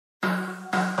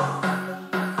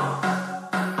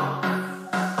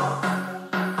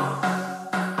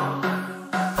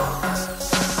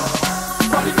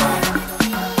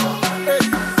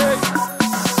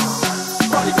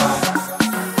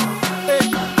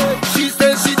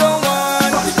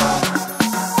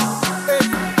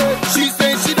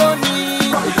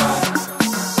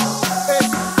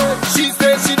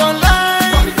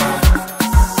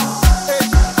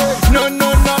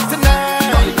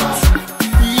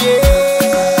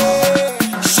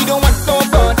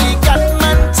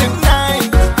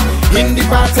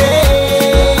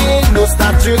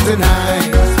you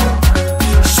tonight.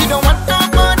 She don't want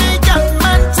nobody got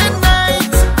man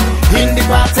tonight. In the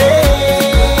party,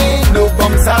 no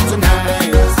bumps out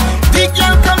tonight. The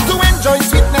girl come to enjoy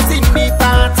sweetness in the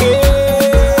party.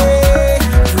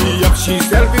 Free up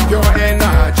sheself with your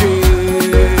energy.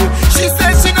 She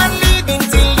says she not leaving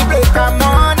till the break of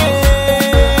morning,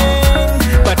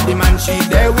 but the man she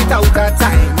there without her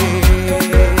timing.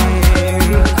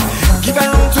 Give her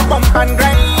room to bump and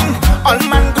grind. All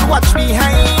man could watch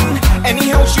behind.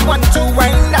 Anyhow she want to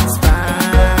whine, that's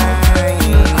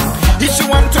fine. If she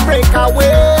want to break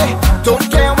away, don't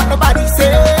care what nobody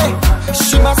say.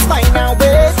 She must find her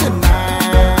way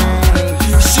tonight.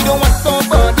 She don't want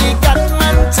nobody got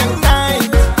man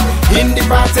tonight. In the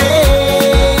party,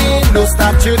 no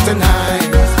statue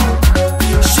tonight.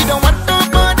 She don't want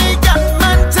nobody got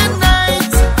man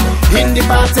tonight. In the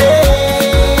party,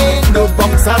 no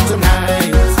bunks out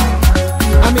tonight.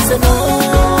 I me say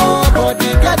nobody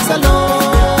gets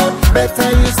alone. Better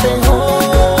you stay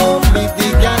home, leave the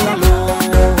girl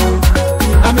alone.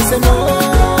 I me say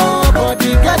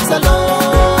nobody gets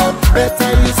alone.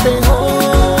 Better you stay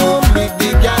home, leave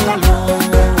the girl alone.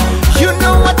 You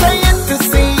know what I hate to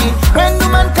see when the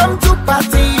man come to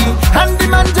party and the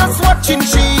man just watching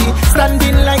she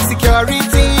standing like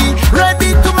security,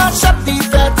 ready to mash up the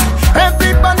vet.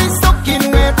 Everybody's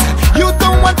soaking wet. You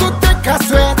don't want to take a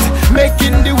sweat,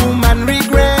 making the woman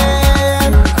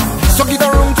regret. So give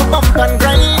her room to bump and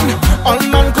grind. All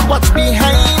man could watch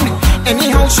behind.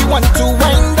 Anyhow she want to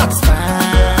whine, that's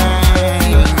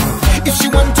fine. If she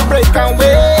want to break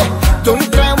away, don't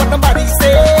care what nobody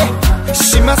say.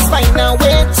 She must find her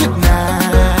way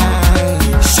tonight.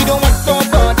 She don't want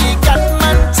nobody got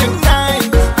man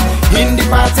tonight. In the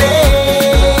party,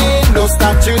 no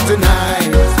statue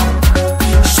tonight.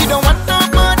 She don't want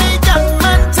nobody got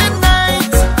man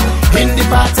tonight. In the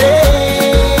party,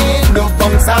 no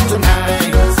bunks out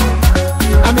tonight.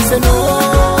 I me say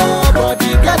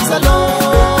nobody gets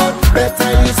alone.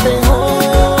 Better you stay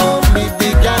home, leave the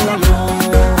girl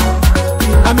alone.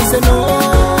 I me say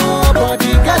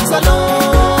nobody gets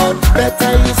alone.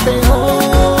 Better you stay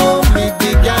home, leave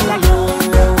the girl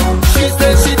alone. She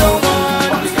says she don't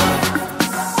want.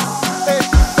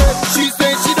 She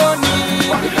says she don't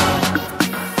need.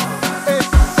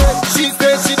 She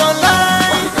says she don't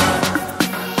like.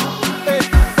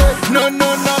 No, no,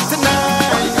 not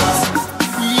tonight.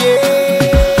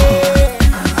 Yeah.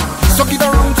 So give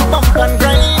her room to bump and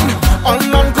grind. All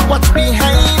man could watch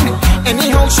behind.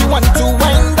 Anyhow she want to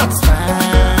whine, that's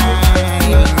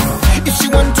fine. If she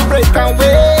want to break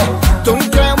away,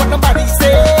 don't care what nobody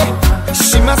say.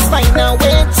 She must find her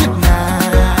way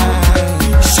tonight.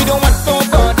 She don't want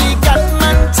nobody got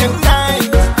man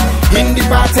tonight. In the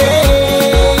party,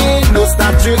 no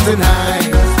statue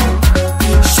tonight.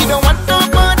 She don't want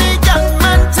nobody got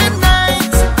man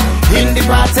tonight. In the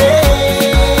party,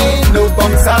 no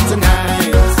bunks out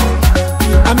tonight.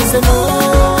 I me say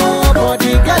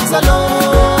nobody gets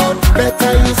alone.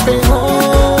 Better you stay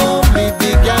home, leave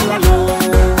the girl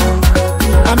alone.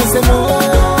 I me say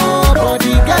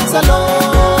nobody gets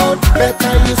alone.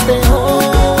 Better you stay home.